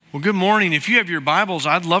Well, good morning. If you have your Bibles,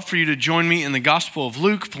 I'd love for you to join me in the Gospel of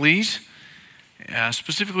Luke, please.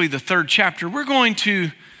 Specifically the third chapter. We're going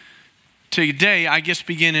to today,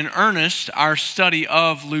 begin in earnest our study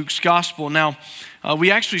of Luke's Gospel. Now,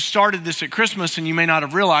 we actually started this at Christmas, and you may not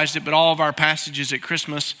have realized it, but all of our passages at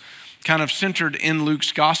Christmas kind of centered in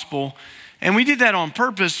Luke's Gospel. And we did that on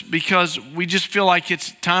purpose because we just feel like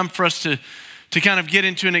it's time for us to kind of get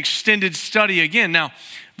into an extended study again. Now,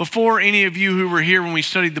 before any of you who were here when we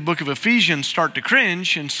studied the book of Ephesians start to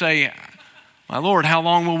cringe and say, my Lord, how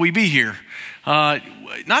long will we be here?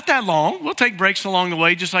 Not that long. We'll take breaks along the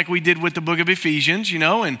way, just like we did with the book of Ephesians,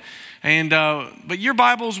 but your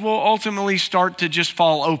Bibles will ultimately start to just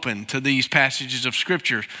fall open to these passages of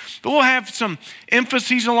Scripture. But we'll have some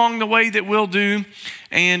emphases along the way that we'll do.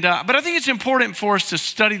 But I think it's important for us to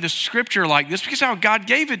study the Scripture like this because how God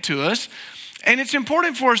gave it to us. And it's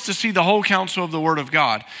important for us to see the whole counsel of the Word of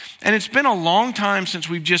God. And it's been a long time since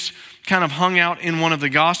we've just kind of hung out in one of the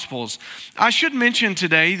Gospels. I should mention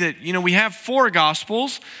today that, we have four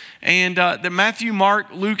Gospels, and that Matthew,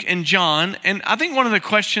 Mark, Luke, and John. And I think one of the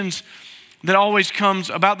questions that always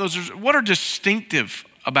comes about those is, what are distinctive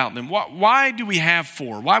about them? Why do we have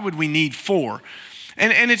four? Why would we need four?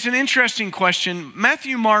 And it's an interesting question.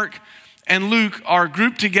 Matthew, Mark, and Luke are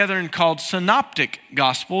grouped together and called synoptic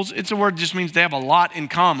gospels. It's a word that just means they have a lot in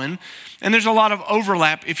common. And there's a lot of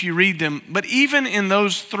overlap if you read them. But even in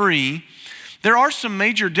those three, there are some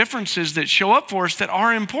major differences that show up for us that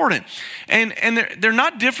are important. And they're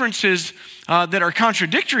not differences that are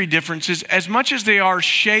contradictory differences as much as they are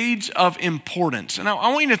shades of importance. And I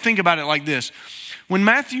want you to think about it like this. When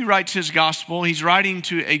Matthew writes his gospel, he's writing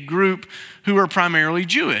to a group who are primarily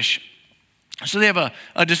Jewish. So they have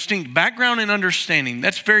a distinct background and understanding.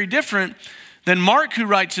 That's very different than Mark, who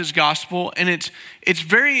writes his gospel, and it's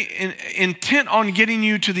very intent on getting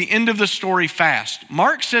you to the end of the story fast.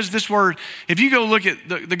 Mark says this word, if you go look at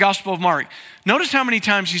the Gospel of Mark, notice how many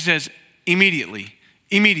times he says immediately,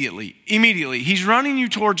 immediately, immediately. He's running you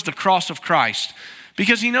towards the cross of Christ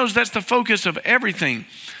because he knows that's the focus of everything.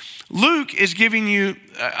 Luke is giving you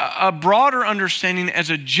a broader understanding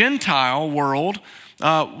as a Gentile world,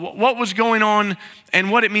 what was going on and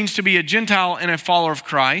what it means to be a Gentile and a follower of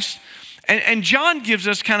Christ. And John gives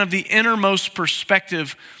us kind of the innermost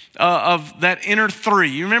perspective of that inner three.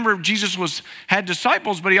 You remember Jesus had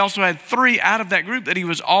disciples, but he also had three out of that group that he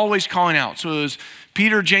was always calling out. So it was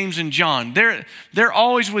Peter, James, and John. They're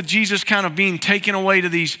always with Jesus kind of being taken away to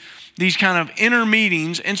these kind of inner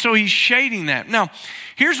meetings. And so he's shading that. Now,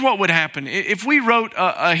 here's what would happen. If we wrote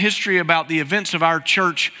a history about the events of our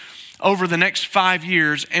church over the next 5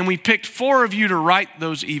 years, and we picked four of you to write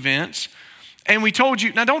those events, and we told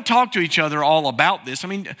you, now don't talk to each other all about this.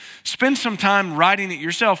 Spend some time writing it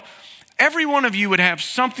yourself. Every one of you would have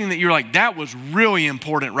something that you're like, that was really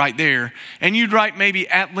important right there. And you'd write maybe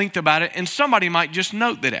at length about it, and somebody might just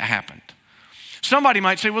note that it happened. Somebody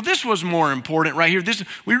might say, well, this was more important right here.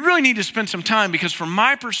 We really need to spend some time because from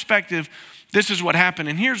my perspective, this is what happened.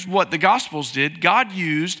 And here's what the Gospels did. God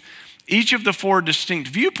used each of the four distinct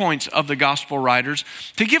viewpoints of the gospel writers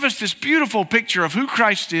to give us this beautiful picture of who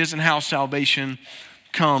Christ is and how salvation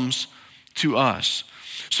comes to us.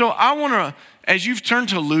 So I want to, as you've turned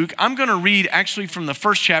to Luke, I'm going to read actually from the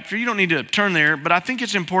first chapter. You don't need to turn there, but I think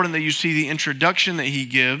it's important that you see the introduction that he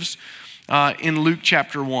gives in Luke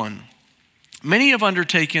chapter 1. Many have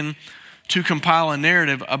undertaken to compile a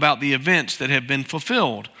narrative about the events that have been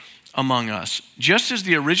fulfilled among us, just as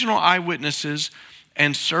the original eyewitnesses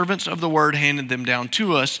and servants of the word handed them down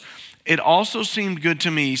to us. It also seemed good to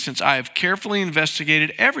me, since I have carefully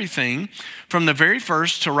investigated everything from the very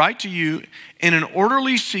first, to write to you in an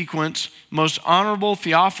orderly sequence, most honorable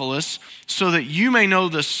Theophilus, so that you may know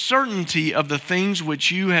the certainty of the things which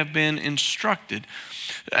you have been instructed.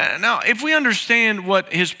 Now, if we understand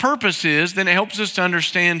what his purpose is, then it helps us to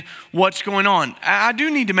understand what's going on. I do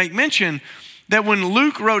need to make mention that when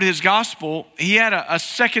Luke wrote his gospel, he had a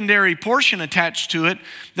secondary portion attached to it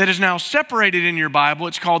that is now separated in your Bible.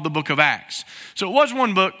 It's called the book of Acts. So it was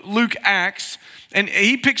one book, Luke Acts, and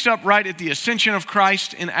he picks up right at the ascension of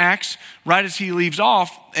Christ in Acts, right as he leaves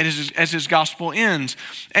off as his gospel ends.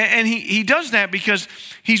 And he does that because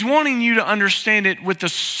he's wanting you to understand it with the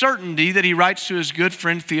certainty that he writes to his good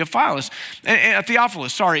friend Theophilus.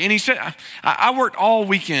 And he said, I worked all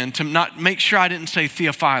weekend to not make sure I didn't say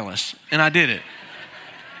Theophilus, and I did it.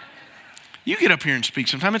 You get up here and speak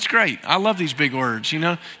sometime. It's great. I love these big words, You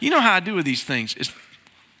know how I do with these things.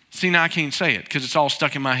 Now I can't say it because it's all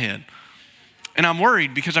stuck in my head. And I'm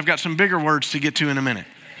worried because I've got some bigger words to get to in a minute.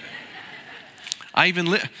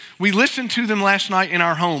 We listened to them last night in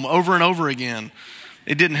our home over and over again.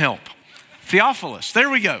 It didn't help. Theophilus. There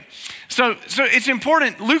we go. So it's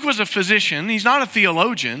important. Luke was a physician. He's not a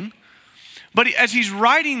theologian. But as he's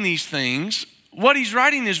writing these things, what he's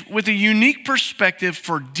writing is with a unique perspective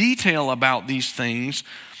for detail about these things.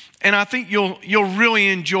 And I think you'll really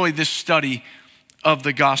enjoy this study of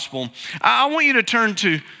the gospel. I want you to turn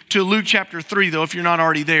to Luke chapter 3, though, if you're not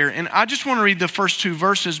already there. And I just want to read the first 2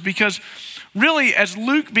 verses because really, as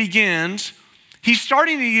Luke begins, he's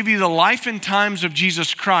starting to give you the life and times of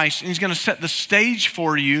Jesus Christ, and he's going to set the stage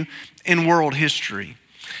for you in world history.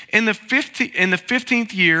 In the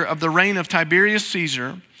 15th year of the reign of Tiberius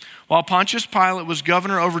Caesar, while Pontius Pilate was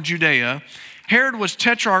governor over Judea, Herod was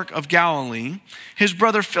tetrarch of Galilee, his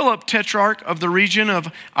brother Philip tetrarch of the region of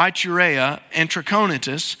Iturea and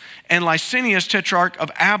Trachonitis, and Lysanias tetrarch of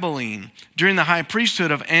Abilene, during the high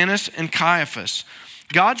priesthood of Annas and Caiaphas.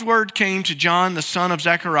 God's word came to John, the son of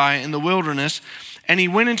Zechariah, in the wilderness, and he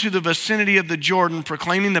went into the vicinity of the Jordan,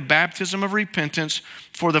 proclaiming the baptism of repentance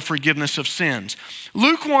for the forgiveness of sins.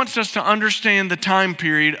 Luke wants us to understand the time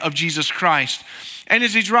period of Jesus Christ. And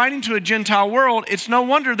as he's writing to a Gentile world, it's no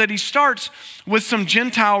wonder that he starts with some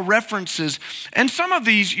Gentile references. And some of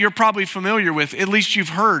these you're probably familiar with, at least you've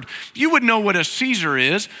heard. You would know what a Caesar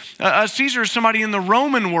is. A Caesar is somebody in the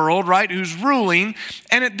Roman world, right, who's ruling.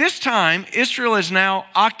 And at this time, Israel is now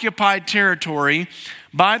occupied territory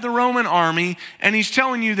by the Roman army. And he's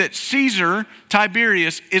telling you that Caesar,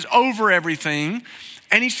 Tiberius, is over everything.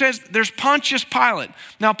 And he says there's Pontius Pilate.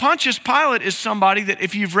 Now, Pontius Pilate is somebody that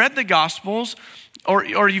if you've read the Gospels,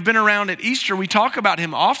 or you've been around at Easter, we talk about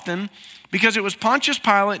him often because it was Pontius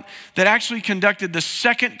Pilate that actually conducted the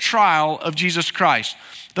second trial of Jesus Christ.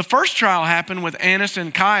 The first trial happened with Annas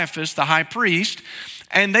and Caiaphas, the high priest,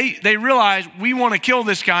 and they realize we want to kill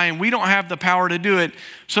this guy and we don't have the power to do it.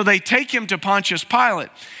 So they take him to Pontius Pilate.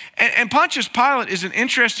 And Pontius Pilate is an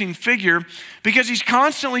interesting figure because he's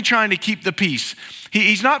constantly trying to keep the peace.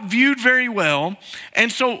 He's not viewed very well,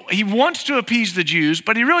 and so he wants to appease the Jews,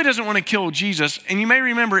 but he really doesn't want to kill Jesus. And you may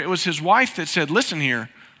remember it was his wife that said, listen here,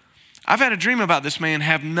 I've had a dream about this man,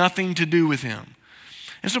 have nothing to do with him.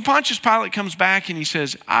 And so Pontius Pilate comes back and he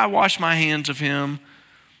says, I wash my hands of him.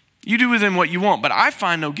 You do with him what you want, but I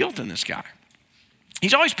find no guilt in this guy.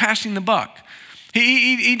 He's always passing the buck.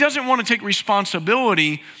 He doesn't want to take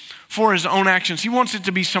responsibility for his own actions. He wants it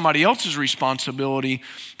to be somebody else's responsibility.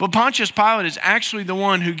 But Pontius Pilate is actually the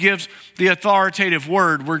one who gives the authoritative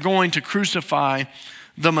word, we're going to crucify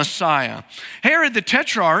the Messiah. Herod the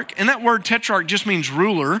Tetrarch, and that word tetrarch just means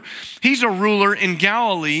ruler. He's a ruler in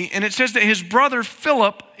Galilee, and it says that his brother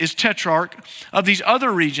Philip is tetrarch of these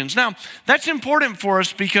other regions. Now, that's important for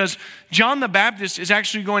us because John the Baptist is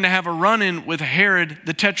actually going to have a run-in with Herod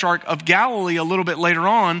the Tetrarch of Galilee a little bit later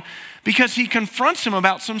on because he confronts him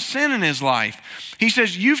about some sin in his life. He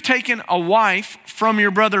says, you've taken a wife from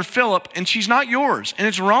your brother Philip, and she's not yours, and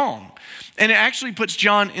it's wrong. And it actually puts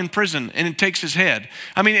John in prison, and it takes his head.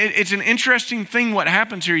 I mean, it's an interesting thing what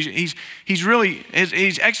happens here. He's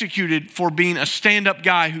executed for being a stand-up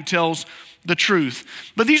guy who tells the truth.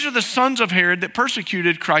 But these are the sons of Herod that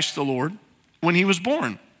persecuted Christ the Lord when he was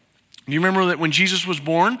born. You remember that when Jesus was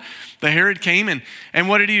born, the Herod came and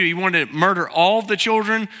what did he do? He wanted to murder all of the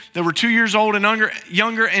children that were 2 years old and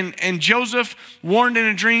younger. And Joseph, warned in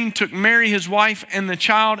a dream, took Mary, his wife, and the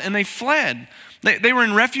child, and they fled. They were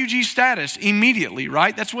in refugee status immediately,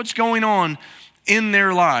 right? That's what's going on in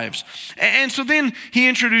their lives. And so then he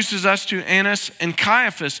introduces us to Annas and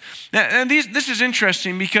Caiaphas. Now this is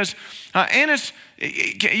interesting because Annas,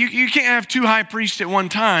 you can't have two high priests at one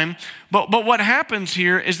time, but what happens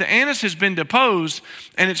here is that Annas has been deposed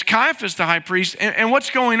and it's Caiaphas the high priest. And what's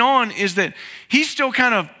going on is that he's still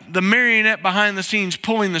kind of the marionette behind the scenes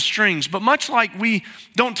pulling the strings. But much like we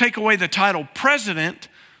don't take away the title president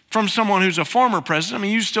from someone who's a former president. I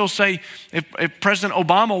mean, you still say, if President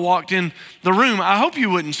Obama walked in the room, I hope you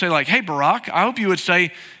wouldn't say like, hey, Barack. I hope you would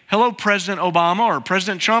say, hello, President Obama or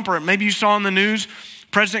President Trump, or maybe you saw in the news,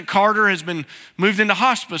 President Carter has been moved into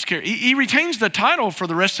hospice care. He retains the title for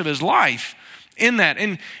the rest of his life in that.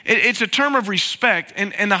 And it's a term of respect.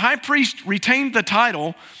 And the high priest retained the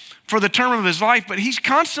title for the term of his life, but he's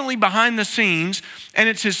constantly behind the scenes, and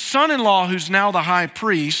it's his son-in-law who's now the high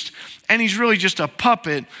priest, and he's really just a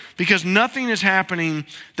puppet because nothing is happening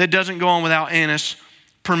that doesn't go on without Annas'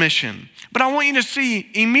 permission. But I want you to see,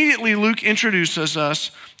 immediately Luke introduces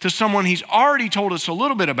us to someone he's already told us a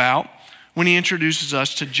little bit about when he introduces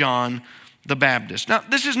us to John the Baptist. Now,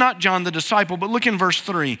 this is not John the disciple, but look in verse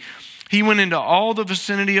 3. He went into all the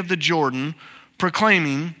vicinity of the Jordan,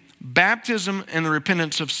 proclaiming baptism and the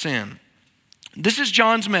repentance of sin. This is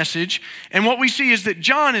John's message, and what we see is that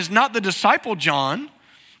John is not the disciple John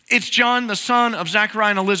It's John, the son of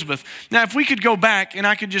Zechariah and Elizabeth. Now, if we could go back and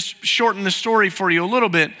I could just shorten the story for you a little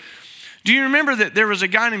bit. Do you remember that there was a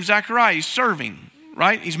guy named Zechariah? He's serving,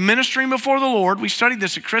 right? He's ministering before the Lord. We studied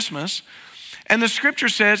this at Christmas. And the scripture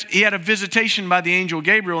says he had a visitation by the angel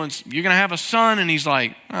Gabriel, and you're going to have a son. And he's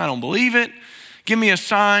like, I don't believe it. Give me a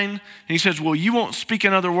sign. And he says, well, you won't speak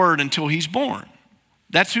another word until he's born.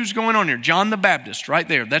 That's who's going on here. John the Baptist, right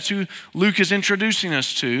there. That's who Luke is introducing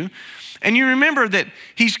us to. And you remember that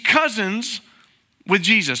he's cousins with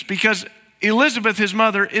Jesus because Elizabeth, his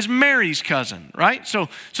mother, is Mary's cousin, right? So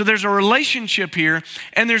there's a relationship here.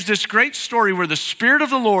 And there's this great story where the Spirit of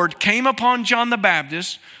the Lord came upon John the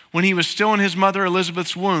Baptist when he was still in his mother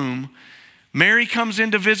Elizabeth's womb. Mary comes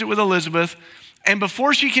in to visit with Elizabeth. And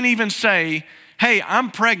before she can even say, hey,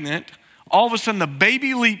 I'm pregnant, all of a sudden the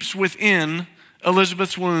baby leaps within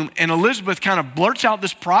Elizabeth's womb, and Elizabeth kind of blurts out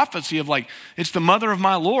this prophecy of like, it's the mother of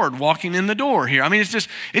my Lord walking in the door here. I mean, it's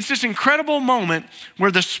this incredible moment where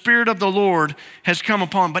the Spirit of the Lord has come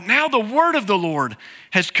upon, but now the word of the Lord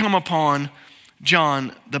has come upon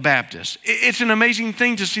John the Baptist. It's an amazing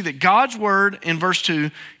thing to see that God's word in verse 2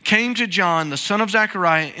 came to John, the son of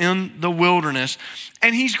Zechariah, in the wilderness,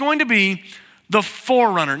 and he's going to be the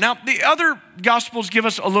forerunner. Now, the other Gospels give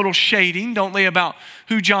us a little shading, don't they, about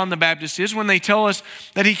who John the Baptist is when they tell us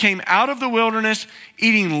that he came out of the wilderness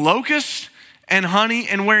eating locusts and honey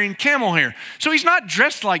and wearing camel hair. So he's not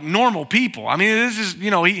dressed like normal people. I mean, this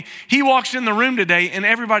is, he walks in the room today and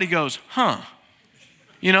everybody goes, huh?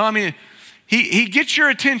 He gets your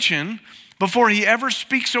attention before he ever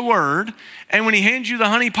speaks a word. And when he hands you the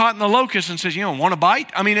honey pot and the locust and says, want a bite?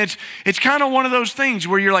 I mean, it's kind of one of those things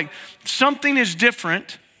where you're like, something is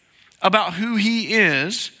different about who he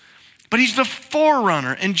is, but he's the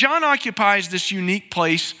forerunner. And John occupies this unique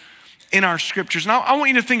place in our scriptures. Now, I want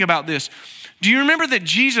you to think about this. Do you remember that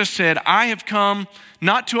Jesus said, I have come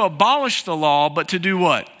not to abolish the law, but to do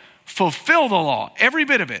what? Fulfill the law, every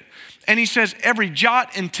bit of it. And he says every jot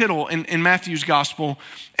and tittle in Matthew's gospel.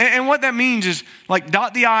 And what that means is like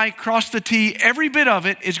dot the I, cross the T, every bit of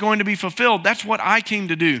it is going to be fulfilled. That's what I came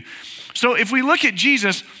to do. So if we look at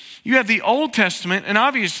Jesus, you have the Old Testament, and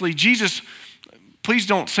obviously Jesus, please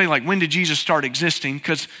don't say like, when did Jesus start existing?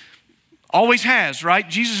 Because always has, right?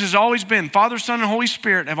 Jesus has always been. Father, Son, and Holy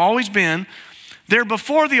Spirit have always been. They're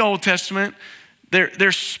before the Old Testament.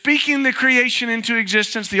 They're speaking the creation into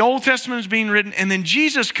existence. The Old Testament is being written, and then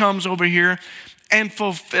Jesus comes over here and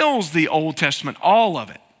fulfills the Old Testament, all of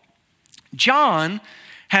it. John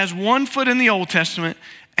has 1 foot in the Old Testament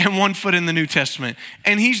and 1 foot in the New Testament,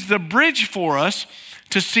 and he's the bridge for us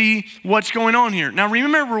to see what's going on here. Now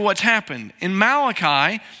remember what's happened. In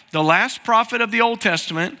Malachi, the last prophet of the Old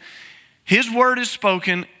Testament, his word is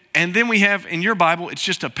spoken, and then we have in your Bible, it's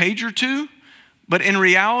just a page or two. But in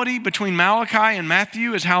reality, between Malachi and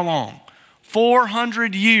Matthew is how long?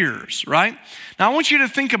 400 years, right? Now I want you to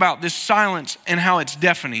think about this silence and how it's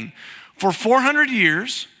deafening. For 400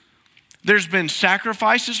 years, there's been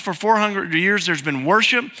sacrifices. For 400 years, there's been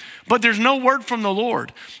worship, but there's no word from the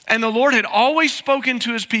Lord. And the Lord had always spoken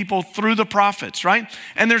to his people through the prophets, right?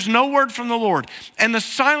 And there's no word from the Lord. And the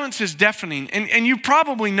silence is deafening. And you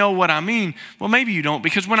probably know what I mean. Well, maybe you don't,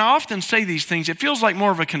 because when I often say these things, it feels like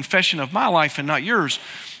more of a confession of my life and not yours.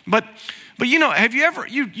 But have you ever,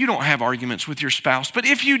 you don't have arguments with your spouse, but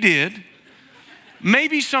if you did,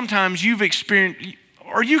 maybe sometimes you've experienced,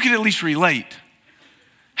 or you could at least relate.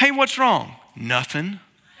 Hey, what's wrong? Nothing.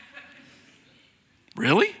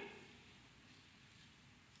 Really?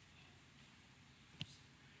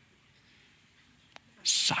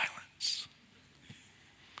 Silence.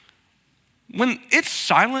 When it's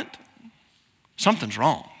silent, something's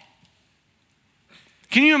wrong.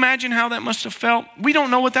 Can you imagine how that must have felt? We don't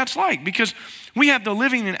know what that's like because we have the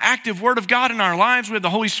living and active word of God in our lives. We have the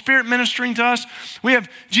Holy Spirit ministering to us. We have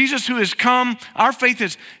Jesus who has come. Our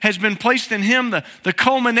faith has been placed in him. The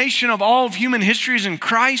culmination of all of human history is in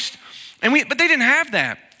Christ. But they didn't have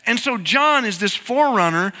that. And so John is this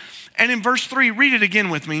forerunner. And in verse 3, read it again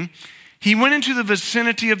with me. He went into the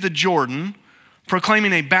vicinity of the Jordan,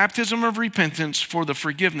 proclaiming a baptism of repentance for the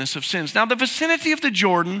forgiveness of sins. Now, the vicinity of the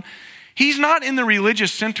Jordan, he's not in the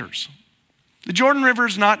religious centers. The Jordan River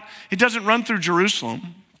is not, it doesn't run through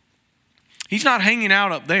Jerusalem. He's not hanging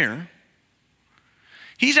out up there.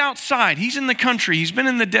 He's outside. He's in the country. He's been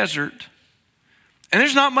in the desert. And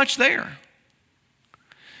there's not much there.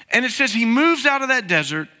 And it says he moves out of that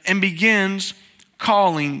desert and begins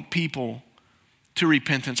calling people to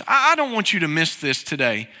repentance. I don't want you to miss this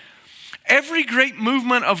today. Every great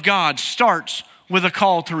movement of God starts with a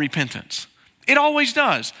call to repentance. It always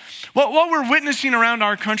does. What we're witnessing around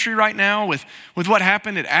our country right now with what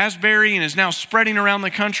happened at Asbury and is now spreading around the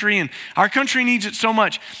country, and our country needs it so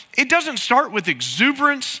much, it doesn't start with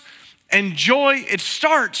exuberance and joy. It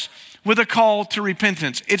starts with a call to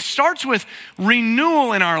repentance. It starts with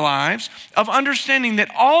renewal in our lives, of understanding that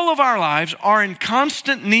all of our lives are in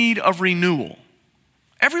constant need of renewal.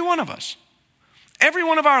 Every one of us. Every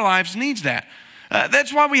one of our lives needs that.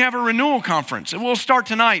 That's why we have a renewal conference. It will start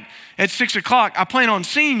tonight at 6 o'clock. I plan on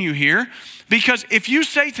seeing you here, because if you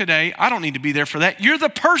say today, I don't need to be there for that, you're the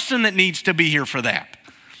person that needs to be here for that.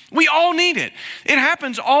 We all need it. It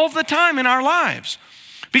happens all the time in our lives.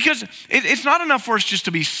 Because it's not enough for us just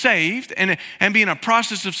to be saved and be in a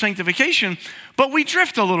process of sanctification, but we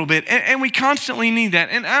drift a little bit, and we constantly need that.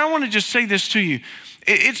 And I want to just say this to you.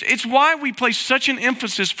 It's why we place such an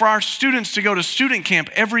emphasis for our students to go to student camp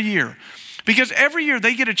every year. Because every year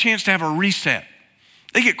they get a chance to have a reset.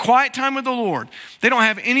 They get quiet time with the Lord. They don't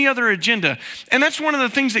have any other agenda. And that's one of the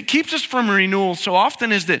things that keeps us from renewal so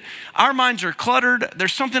often, is that our minds are cluttered.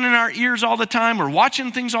 There's something in our ears all the time. We're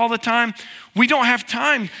watching things all the time. We don't have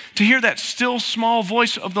time to hear that still small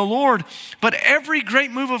voice of the Lord. But every great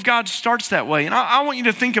move of God starts that way. And I want you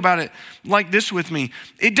to think about it like this with me.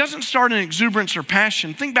 It doesn't start in exuberance or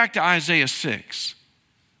passion. Think back to Isaiah 6.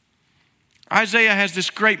 Isaiah has this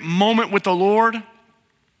great moment with the Lord.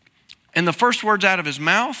 And the first words out of his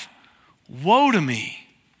mouth, woe to me,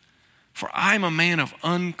 for I'm a man of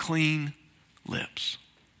unclean lips.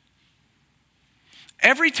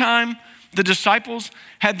 Every time the disciples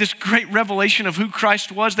had this great revelation of who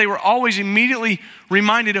Christ was, they were always immediately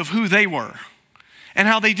reminded of who they were and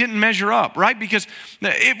how they didn't measure up, right? Because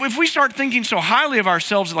if we start thinking so highly of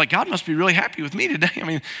ourselves, like God must be really happy with me today. I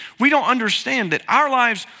mean, we don't understand that our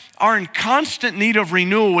lives are in constant need of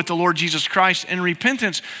renewal with the Lord Jesus Christ and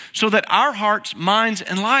repentance, so that our hearts, minds,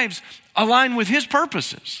 and lives align with His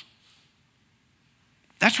purposes.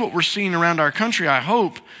 That's what we're seeing around our country, I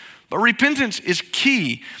hope. But repentance is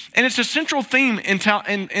key. And it's a central theme in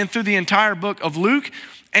through the entire book of Luke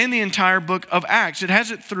and the entire book of Acts. It has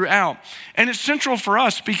it throughout. And it's central for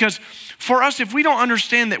us, because for us, if we don't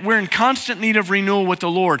understand that we're in constant need of renewal with the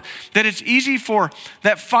Lord, that it's easy for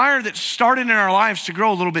that fire that started in our lives to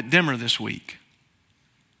grow a little bit dimmer this week.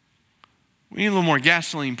 We need a little more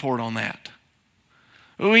gasoline poured on that.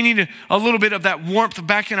 We need a little bit of that warmth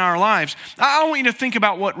back in our lives. I want you to think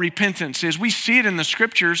about what repentance is. We see it in the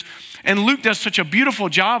scriptures, and Luke does such a beautiful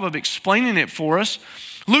job of explaining it for us.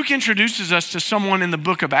 Luke introduces us to someone in the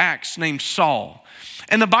book of Acts named Saul.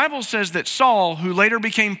 And the Bible says that Saul, who later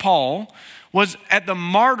became Paul, was at the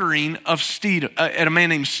martyring of at a man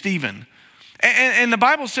named Stephen. And the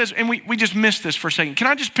Bible says, and we just missed this for a second. Can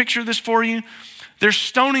I just picture this for you? They're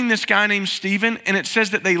stoning this guy named Stephen, and it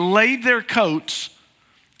says that they laid their coats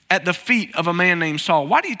at the feet of a man named Saul.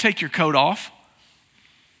 Why do you take your coat off?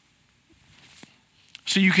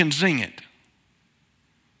 So you can zing it.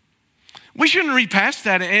 We shouldn't read past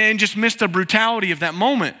that and just miss the brutality of that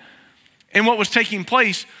moment and what was taking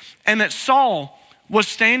place, and that Saul was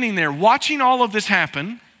standing there watching all of this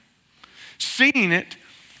happen, seeing it,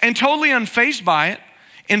 and totally unfazed by it.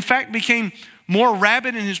 In fact, became more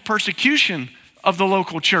rabid in his persecution of the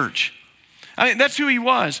local church. I mean, that's who he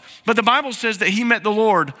was. But the Bible says that he met the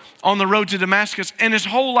Lord on the road to Damascus, and his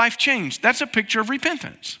whole life changed. That's a picture of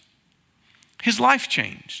repentance. His life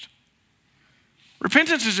changed.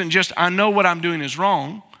 Repentance isn't just, I know what I'm doing is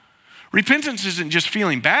wrong. Repentance isn't just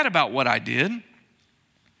feeling bad about what I did.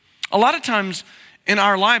 A lot of times in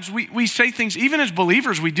our lives, we say things, even as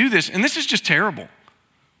believers, we do this, and this is just terrible.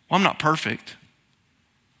 Well, I'm not perfect.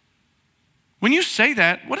 When you say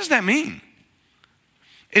that, what does that mean?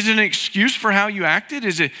 Is it an excuse for how you acted?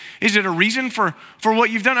 Is it a reason for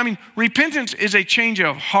what you've done? I mean, repentance is a change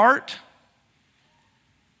of heart.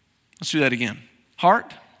 Let's do that again.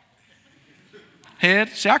 Heart, head.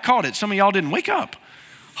 See, I caught it. Some of y'all didn't wake up.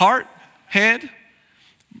 Heart, head.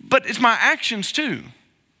 But it's my actions too.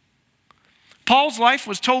 Paul's life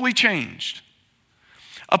was totally changed.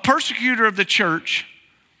 A persecutor of the church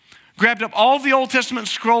grabbed up all the Old Testament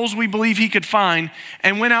scrolls we believe he could find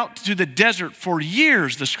and went out to the desert for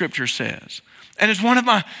years, the scripture says. And as one of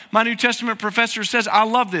my New Testament professors says, I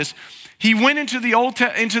love this. He went into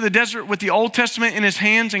the desert with the Old Testament in his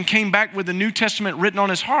hands and came back with the New Testament written on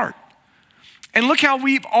his heart. And look how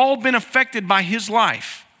we've all been affected by his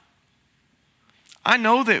life. I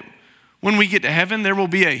know that when we get to heaven, there will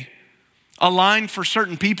be a line for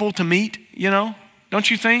certain people to meet, don't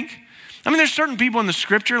you think? I mean, there's certain people in the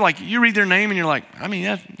scripture, like you read their name and you're like, I mean,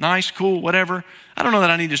 that's nice, cool, whatever. I don't know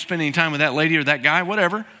that I need to spend any time with that lady or that guy,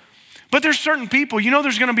 whatever. But there's certain people,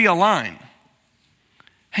 there's going to be a line.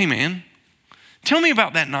 Hey man, Tell me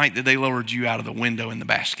about that night that they lowered you out of the window in the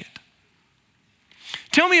basket.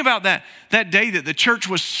 Tell me about that day that the church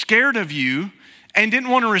was scared of you and didn't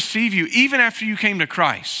want to receive you even after you came to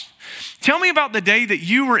Christ. Tell me about the day that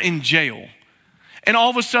you were in jail and all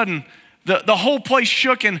of a sudden the whole place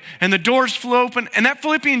shook and the doors flew open and that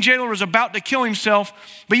Philippian jailer was about to kill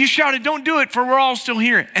himself, but you shouted, "Don't do it, for we're all still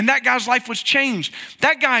here." And that guy's life was changed.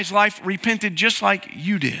 That guy's life repented just like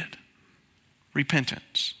you did.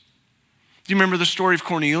 Repentance. Do you remember the story of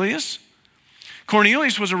Cornelius?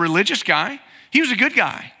 Cornelius was a religious guy. He was a good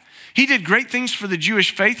guy. He did great things for the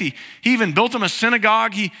Jewish faith. He even built them a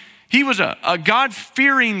synagogue. He was a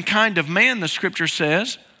God-fearing kind of man, the scripture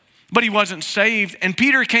says, but he wasn't saved. And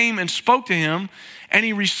Peter came and spoke to him, and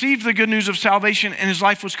he received the good news of salvation, and his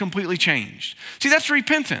life was completely changed. See, that's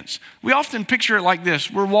repentance. We often picture it like this.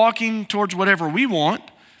 We're walking towards whatever we want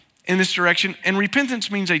in this direction, and repentance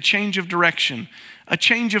means a change of direction, a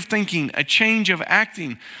change of thinking, a change of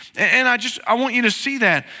acting. And I want you to see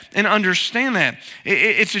that and understand that.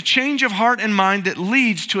 It's a change of heart and mind that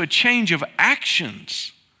leads to a change of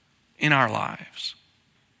actions in our lives.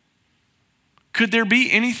 Could there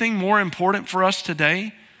be anything more important for us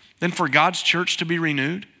today than for God's church to be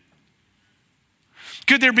renewed?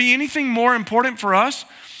 Could there be anything more important for us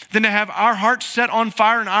than to have our hearts set on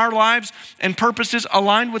fire in our lives and purposes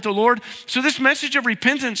aligned with the Lord? So this message of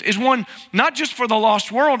repentance is one not just for the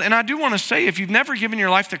lost world. And I do want to say, if you've never given your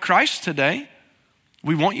life to Christ today,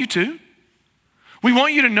 we want you to. We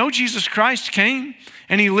want you to know Jesus Christ came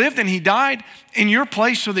and he lived and he died in your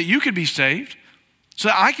place so that you could be saved, so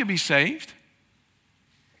that I could be saved.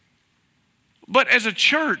 But as a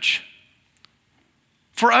church,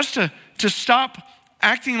 for us to stop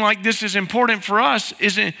acting like this is important for us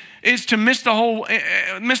is to miss the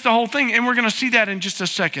whole thing. And we're going to see that in just a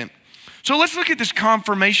second. So let's look at this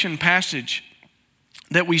confirmation passage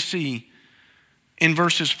that we see in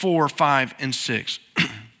verses 4, 5, and 6.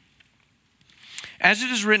 As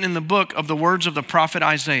it is written in the book of the words of the prophet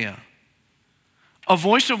Isaiah, a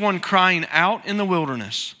voice of one crying out in the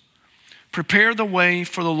wilderness, "Prepare the way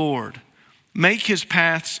for the Lord, make his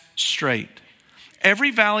paths straight.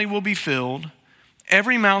 Every valley will be filled,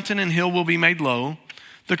 every mountain and hill will be made low.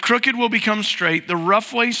 The crooked will become straight, the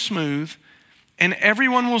rough way smooth, and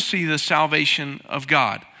everyone will see the salvation of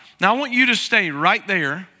God." Now I want you to stay right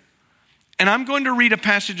there, and I'm going to read a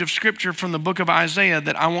passage of scripture from the book of Isaiah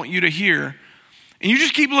that I want you to hear. And you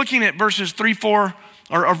just keep looking at verses 3, 4,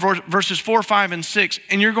 or verses 4, 5, and 6,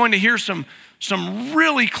 and you're going to hear some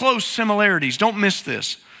really close similarities. Don't miss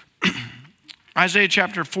this. Isaiah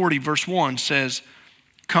chapter 40, verse 1 says,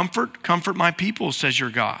 "Comfort, comfort my people, says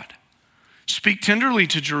your God. Speak tenderly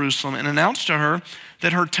to Jerusalem and announce to her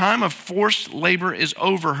that her time of forced labor is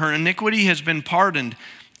over. Her iniquity has been pardoned,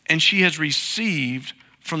 and she has received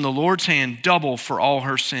from the Lord's hand double for all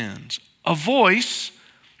her sins." A voice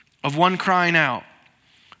of one crying out,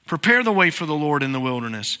 "Prepare the way for the Lord in the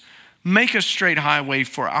wilderness. Make a straight highway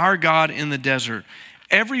for our God in the desert.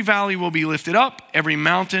 Every valley will be lifted up, every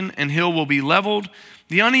mountain and hill will be leveled.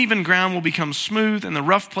 The uneven ground will become smooth and the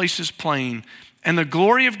rough places plain. And the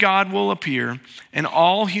glory of God will appear, and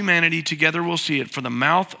all humanity together will see it, for the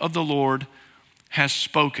mouth of the Lord has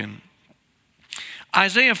spoken."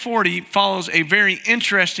 Isaiah 40 follows a very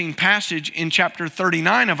interesting passage in chapter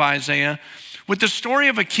 39 of Isaiah with the story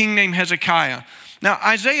of a king named Hezekiah. Now,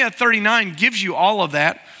 Isaiah 39 gives you all of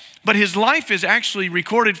that, but his life is actually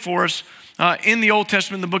recorded for us in the Old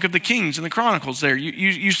Testament, the book of the Kings and the Chronicles there.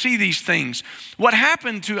 You see these things. What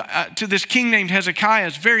happened to this king named Hezekiah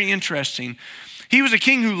is very interesting. He was a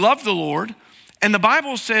king who loved the Lord, and the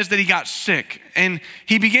Bible says that he got sick. And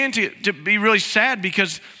he began to be really sad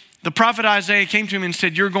because the prophet Isaiah came to him and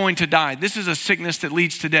said, "You're going to die. This is a sickness that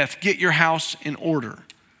leads to death. Get your house in order."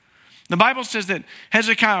 The Bible says that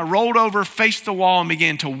Hezekiah rolled over, faced the wall, and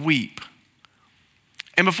began to weep.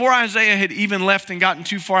 And before Isaiah had even left and gotten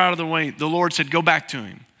too far out of the way, the Lord said, "Go back to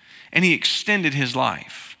him." And he extended his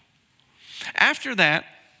life. After that,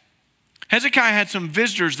 Hezekiah had some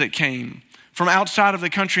visitors that came from outside of the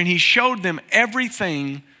country, and he showed them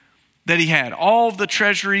everything that he had, all of the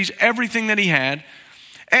treasuries, everything that he had.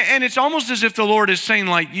 And it's almost as if the Lord is saying,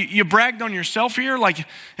 like, you bragged on yourself here, like,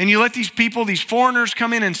 and you let these people, these foreigners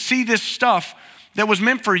come in and see this stuff that was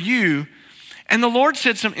meant for you. And the Lord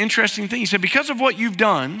said some interesting things. He said, because of what you've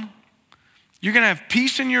done, you're going to have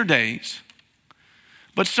peace in your days,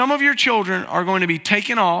 but some of your children are going to be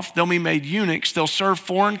taken off. They'll be made eunuchs. They'll serve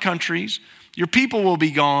foreign countries. Your people will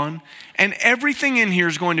be gone, and everything in here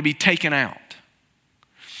is going to be taken out.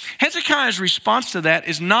 Hezekiah's response to that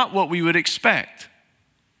is not what we would expect.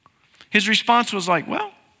 His response was like,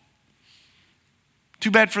 well,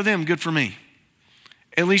 too bad for them, good for me.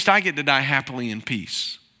 at least I get to die happily in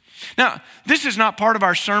peace. Now, this is not part of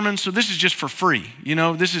our sermon, so this is just for free.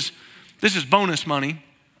 This is bonus money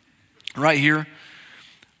right here.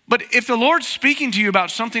 But if the Lord's speaking to you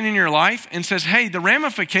about something in your life and says, hey, the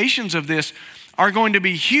ramifications of this are going to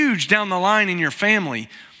be huge down the line in your family,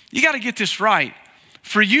 you got to get this right.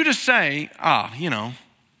 For you to say,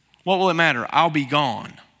 what will it matter? I'll be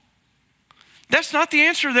gone. That's not the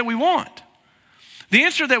answer that we want. The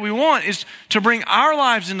answer that we want is to bring our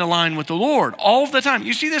lives into line with the Lord all the time.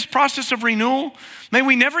 You see this process of renewal? May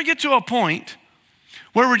we never get to a point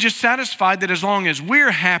where we're just satisfied that as long as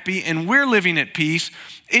we're happy and we're living at peace,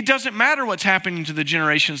 it doesn't matter what's happening to the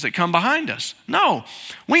generations that come behind us. No,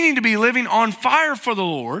 we need to be living on fire for the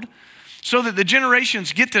Lord so that the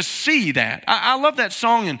generations get to see that. I love that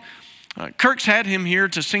song, and Kirk's had him here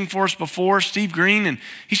to sing for us before, Steve Green, and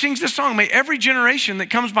he sings this song, may every generation that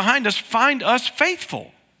comes behind us find us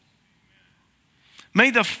faithful.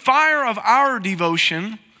 May the fire of our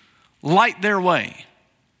devotion light their way.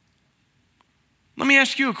 Let me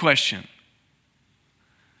ask you a question.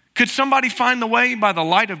 Could somebody find the way by the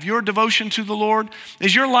light of your devotion to the Lord?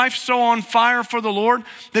 Is your life so on fire for the Lord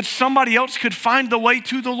that somebody else could find the way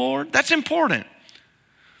to the Lord? That's important.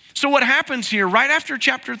 So what happens here, right after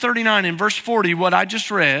chapter 39 in verse 40, what I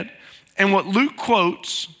just read, and what Luke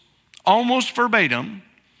quotes almost verbatim,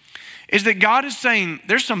 is that God is saying,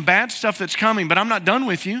 there's some bad stuff that's coming, but I'm not done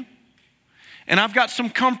with you. And I've got some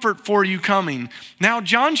comfort for you coming. Now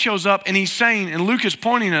John shows up and he's saying, and Luke is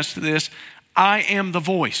pointing us to this, I am the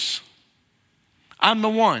voice. I'm the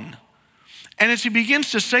one. And as he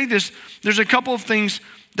begins to say this, there's a couple of things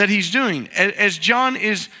that he's doing. As John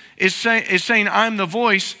is saying, I'm the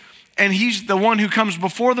voice, and he's the one who comes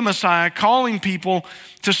before the Messiah, calling people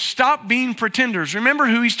to stop being pretenders. Remember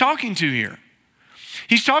who he's talking to here.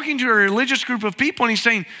 He's talking to a religious group of people, and he's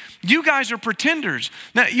saying, you guys are pretenders.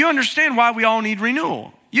 Now, you understand why we all need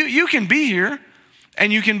renewal. You can be here,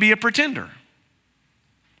 and you can be a pretender.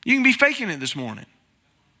 You can be faking it this morning.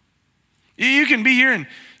 You can be here, and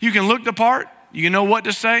you can look the part. You can know what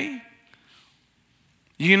to say.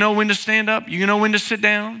 You can know when to stand up. You can know when to sit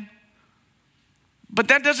down. But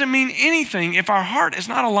that doesn't mean anything if our heart is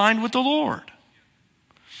not aligned with the Lord.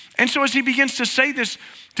 And so as he begins to say this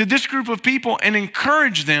to this group of people and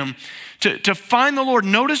encourage them to find the Lord,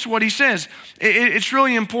 notice what he says. It's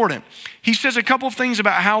really important. He says a couple of things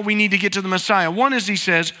about how we need to get to the Messiah. One is he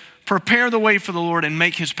says, prepare the way for the Lord and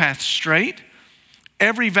make his path straight.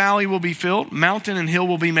 Every valley will be filled, mountain and hill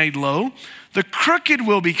will be made low. The crooked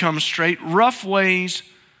will become straight, rough ways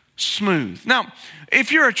smooth. Now,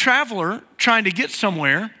 if you're a traveler trying to get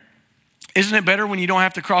somewhere, isn't it better when you don't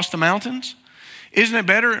have to cross the mountains? Isn't it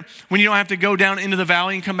better when you don't have to go down into the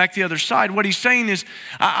valley and come back the other side? What he's saying is,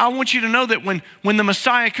 I want you to know that when the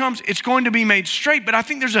Messiah comes, it's going to be made straight. But I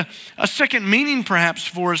think there's a second meaning perhaps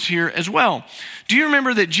for us here as well. Do you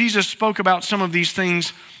remember that Jesus spoke about some of these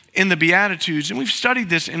things in the Beatitudes? And we've studied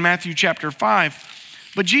this in Matthew chapter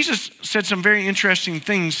 5. But Jesus said some very interesting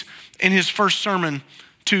things in his first sermon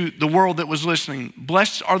to the world that was listening.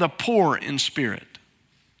 Blessed are the poor in spirit,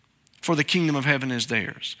 for the kingdom of heaven is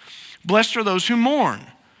theirs. Blessed are those who mourn,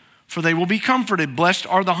 for they will be comforted. Blessed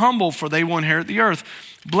are the humble, for they will inherit the earth.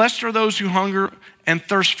 Blessed are those who hunger and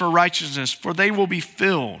thirst for righteousness, for they will be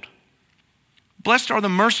filled. Blessed are the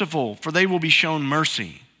merciful, for they will be shown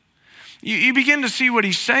mercy. You begin to see what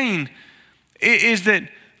he's saying is that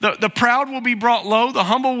the proud will be brought low, the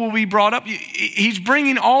humble will be brought up. He's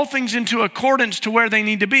bringing all things into accordance to where they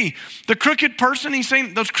need to be. The crooked person, he's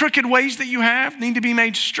saying those crooked ways that you have need to be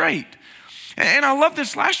made straight. And I love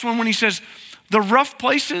this last one when he says, the rough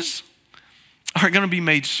places are going to be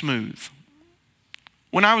made smooth.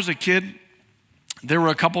 When I was a kid, there were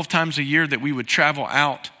a couple of times a year that we would travel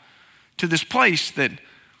out to this place that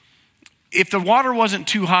if the water wasn't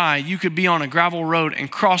too high, you could be on a gravel road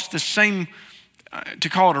and cross the same, to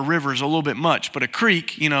call it a river is a little bit much, but a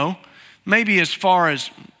creek, maybe as far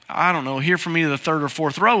as, I don't know, here from me to the third or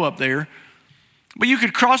fourth row up there. But you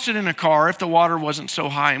could cross it in a car if the water wasn't so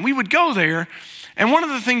high. And we would go there. And one of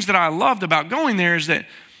the things that I loved about going there is that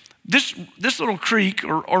this little creek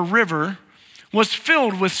or river was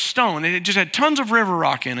filled with stone. It just had tons of river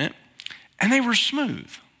rock in it. And they were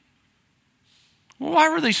smooth. Well, why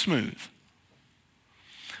were they smooth?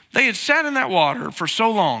 They had sat in that water for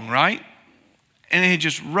so long, right? And it had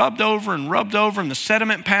just rubbed over, and the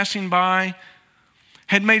sediment passing by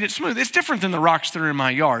had made it smooth. It's different than the rocks that are in my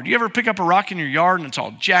yard. You ever pick up a rock in your yard and it's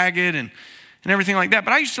all jagged and everything like that?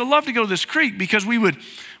 But I used to love to go to this creek because we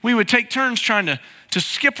would take turns trying to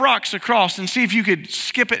skip rocks across and see if you could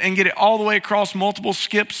skip it and get it all the way across multiple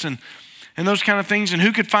skips and and those kind of things, and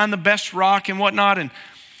who could find the best rock and whatnot. And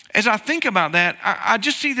as I think about that, I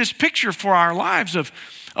just see this picture for our lives of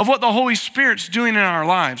what the Holy Spirit's doing in our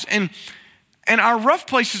lives. And our rough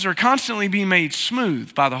places are constantly being made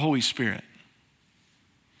smooth by the Holy Spirit.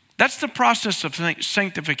 That's the process of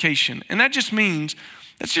sanctification. And that just means,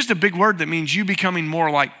 that's just a big word that means you becoming more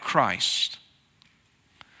like Christ.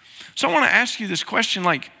 So I want to ask you this question,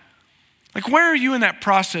 like where are you in that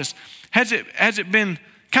process? Has it been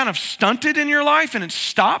kind of stunted in your life and it's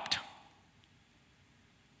stopped?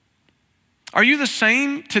 Are you the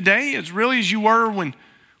same today as really as you were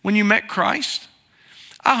when you met Christ?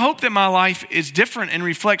 I hope that my life is different and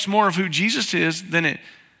reflects more of who Jesus is than it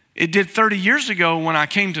did 30 years ago when I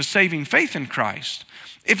came to saving faith in Christ.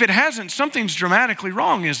 If it hasn't, something's dramatically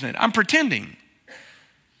wrong, isn't it? I'm pretending.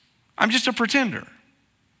 I'm just a pretender.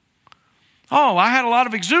 Oh, I had a lot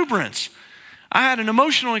of exuberance. I had an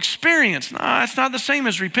emotional experience. No, that's not the same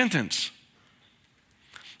as repentance.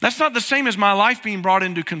 That's not the same as my life being brought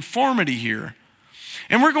into conformity here.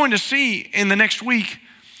 And we're going to see in the next week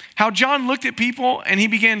how John looked at people and he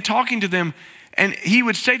began talking to them, and he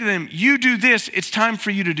would say to them, you do this, it's time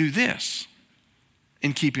for you to do this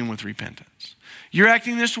in keeping with repentance. You're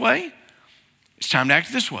acting this way, it's time to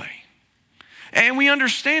act this way. And we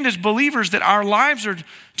understand as believers that our lives are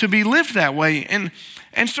to be lived that way.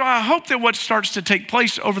 And so I hope that what starts to take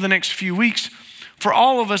place over the next few weeks for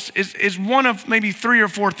all of us is one of maybe 3 or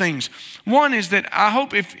 4 things. One is that I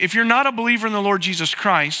hope if you're not a believer in the Lord Jesus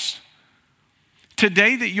Christ,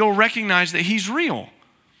 today that you'll recognize that he's real.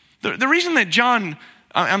 The reason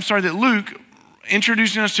that Luke,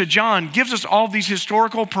 introducing us to John, gives us all these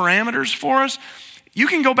historical parameters for us, you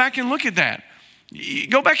can go back and look at that.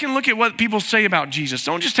 Go back and look at what people say about Jesus.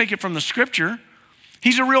 Don't just take it from the scripture.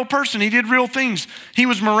 He's a real person. He did real things. He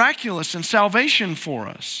was miraculous in salvation for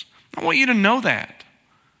us. I want you to know that.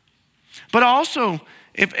 But also,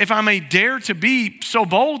 if I may dare to be so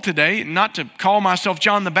bold today, not to call myself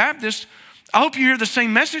John the Baptist, I hope you hear the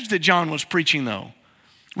same message that John was preaching though.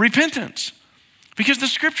 Repentance. Because the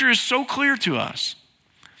scripture is so clear to us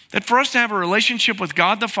that for us to have a relationship with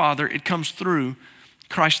God the Father, it comes through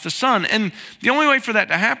Christ the Son. And the only way for that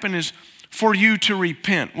to happen is for you to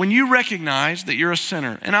repent. When you recognize that you're a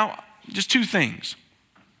sinner. And just 2 things.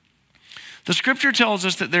 The scripture tells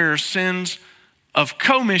us that there are sins of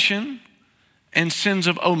commission and sins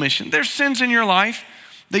of omission. There's sins in your life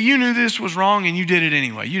that you knew this was wrong and you did it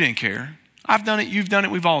anyway. You didn't care. I've done it, you've done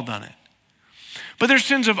it, we've all done it. But there's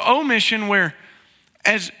sins of omission where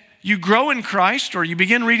as you grow in Christ or you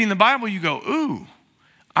begin reading the Bible, you go, ooh,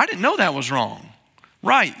 I didn't know that was wrong.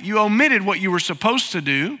 Right, you omitted what you were supposed to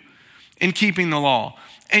do in keeping the law.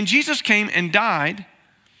 And Jesus came and died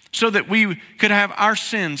so that we could have our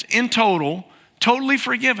sins in total, totally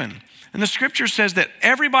forgiven. And the scripture says that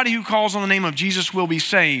everybody who calls on the name of Jesus will be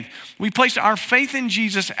saved. We place our faith in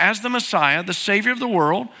Jesus as the Messiah, the Savior of the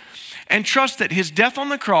world, and trust that his death on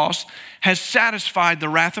the cross has satisfied the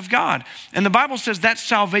wrath of God. And the Bible says that's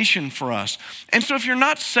salvation for us. And so if you're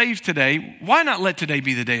not saved today, why not let today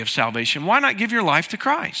be the day of salvation? Why not give your life to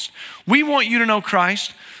Christ? We want you to know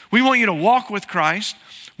Christ. We want you to walk with Christ.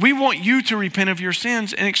 We want you to repent of your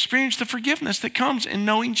sins and experience the forgiveness that comes in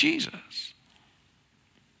knowing Jesus.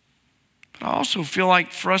 But I also feel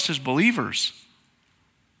like for us as believers,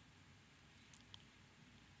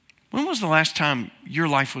 when was the last time your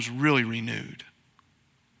life was really renewed?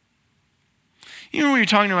 You know when you're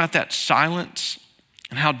talking about that silence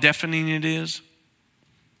and how deafening it is?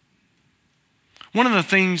 One of the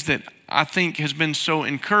things that I think has been so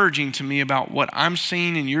encouraging to me about what I'm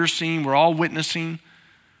seeing and you're seeing, we're all witnessing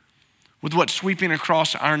with what's sweeping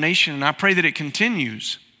across our nation, and I pray that it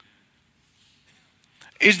continues,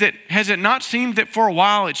 is that has it not seemed that for a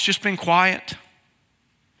while it's just been quiet?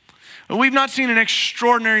 We've not seen an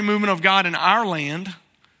extraordinary movement of God in our land,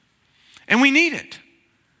 and we need it.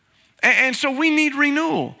 And so we need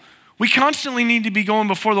renewal. We constantly need to be going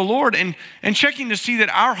before the Lord and checking to see that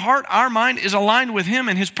our heart, our mind is aligned with him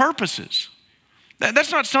and his purposes.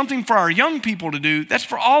 That's not something for our young people to do. That's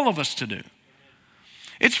for all of us to do.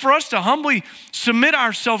 It's for us to humbly submit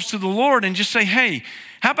ourselves to the Lord and just say, hey,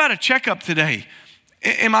 how about a checkup today?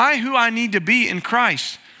 Am I who I need to be in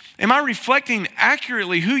Christ? Am I reflecting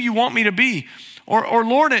accurately who you want me to be? Or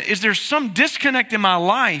Lord, is there some disconnect in my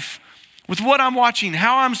life with what I'm watching,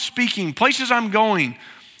 how I'm speaking, places I'm going,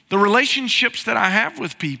 the relationships that I have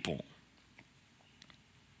with people?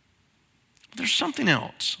 There's something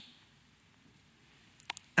else.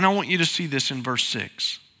 And I want you to see this in verse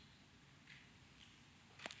 6.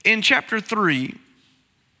 In chapter 3,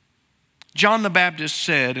 John the Baptist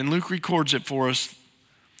said, and Luke records it for us,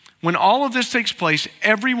 when all of this takes place,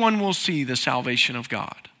 everyone will see the salvation of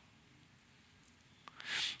God.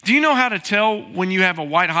 Do you know how to tell when you have a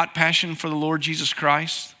white-hot passion for the Lord Jesus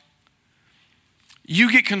Christ?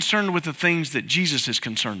 You get concerned with the things that Jesus is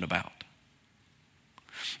concerned about.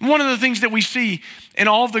 One of the things that we see in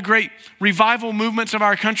all of the great revival movements of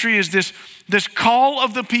our country is this call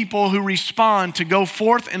of the people who respond to go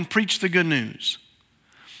forth and preach the good news.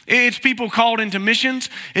 It's people called into missions.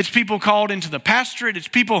 It's people called into the pastorate. It's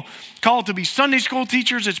people called to be Sunday school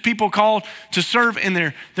teachers. It's people called to serve in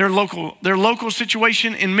their local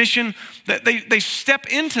situation in mission. That they step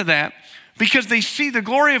into that because they see the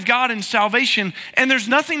glory of God in salvation, and there's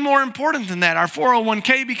nothing more important than that. Our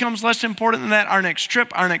 401k becomes less important than that. Our next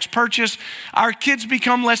trip, our next purchase, our kids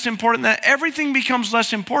become less important than that. Everything becomes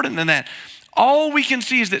less important than that. All we can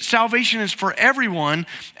see is that salvation is for everyone,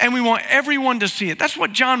 and we want everyone to see it. That's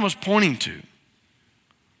what John was pointing to.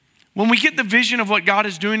 When we get the vision of what God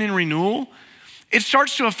is doing in renewal, it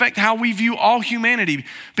starts to affect how we view all humanity,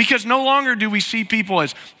 because no longer do we see people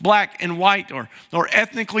as black and white or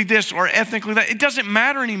ethnically this or ethnically that. It doesn't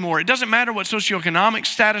matter anymore. It doesn't matter what socioeconomic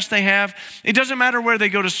status they have. It doesn't matter where they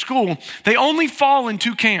go to school. They only fall in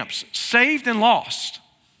two camps, saved and lost.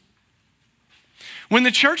 When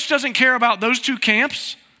the church doesn't care about those two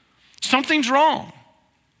camps, something's wrong.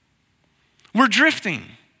 We're drifting.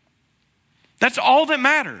 That's all that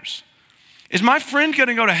matters. Is my friend going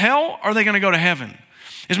to go to hell, or are they going to go to heaven?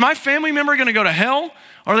 Is my family member going to go to hell,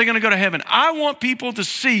 or are they going to go to heaven? I want people to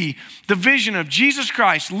see the vision of Jesus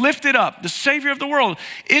Christ lifted up, the Savior of the world.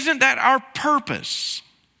 Isn't that our purpose?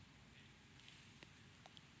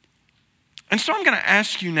 And so I'm going to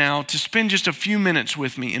ask you now to spend just a few minutes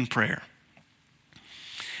with me in prayer.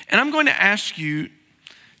 And I'm going to ask you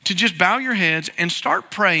to just bow your heads and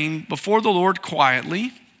start praying before the Lord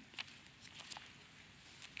quietly.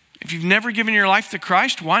 If you've never given your life to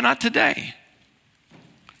Christ, why not today?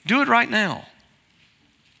 Do it right now.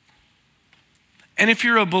 And if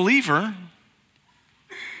you're a believer,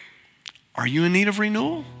 are you in need of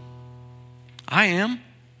renewal? I am.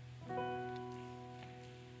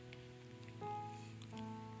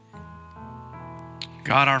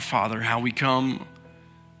 God our Father, how we come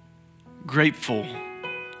grateful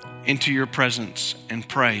into your presence and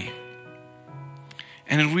pray.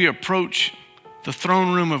 And as we approach the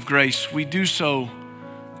throne room of grace, we do so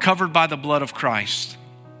covered by the blood of Christ.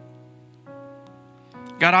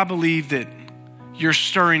 God, I believe that you're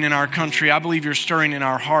stirring in our country. I believe you're stirring in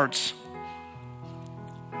our hearts.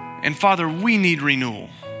 And Father, we need renewal.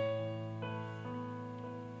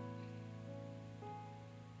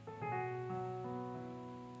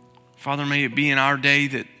 Father, may it be in our day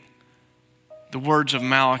that the words of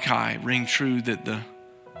Malachi ring true, that the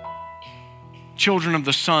children of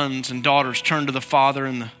the sons and daughters turn to the Father,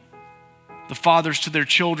 and the fathers to their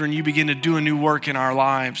children. You begin to do a new work in our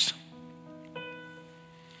lives.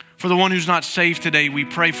 For the one who's not saved today, we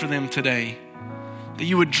pray for them today, that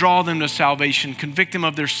you would draw them to salvation, convict them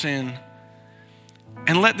of their sin,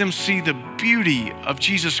 and let them see the beauty of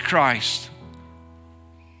Jesus Christ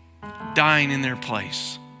dying in their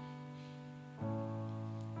place.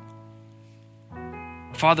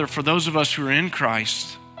 Father, for those of us who are in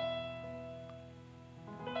Christ,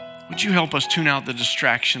 would you help us tune out the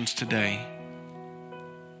distractions today?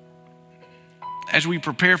 As we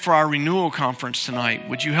prepare for our renewal conference tonight,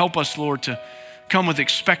 would you help us, Lord, to come with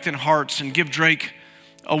expectant hearts and give Drake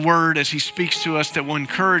a word as he speaks to us that will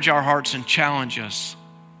encourage our hearts and challenge us.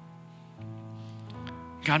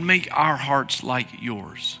 God, make our hearts like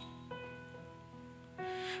yours.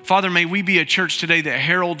 Father, may we be a church today that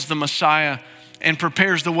heralds the Messiah and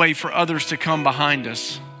prepares the way for others to come behind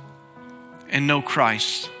us and know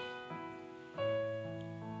Christ.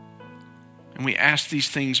 And we ask these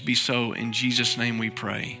things be so. In Jesus' name we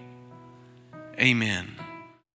pray. Amen.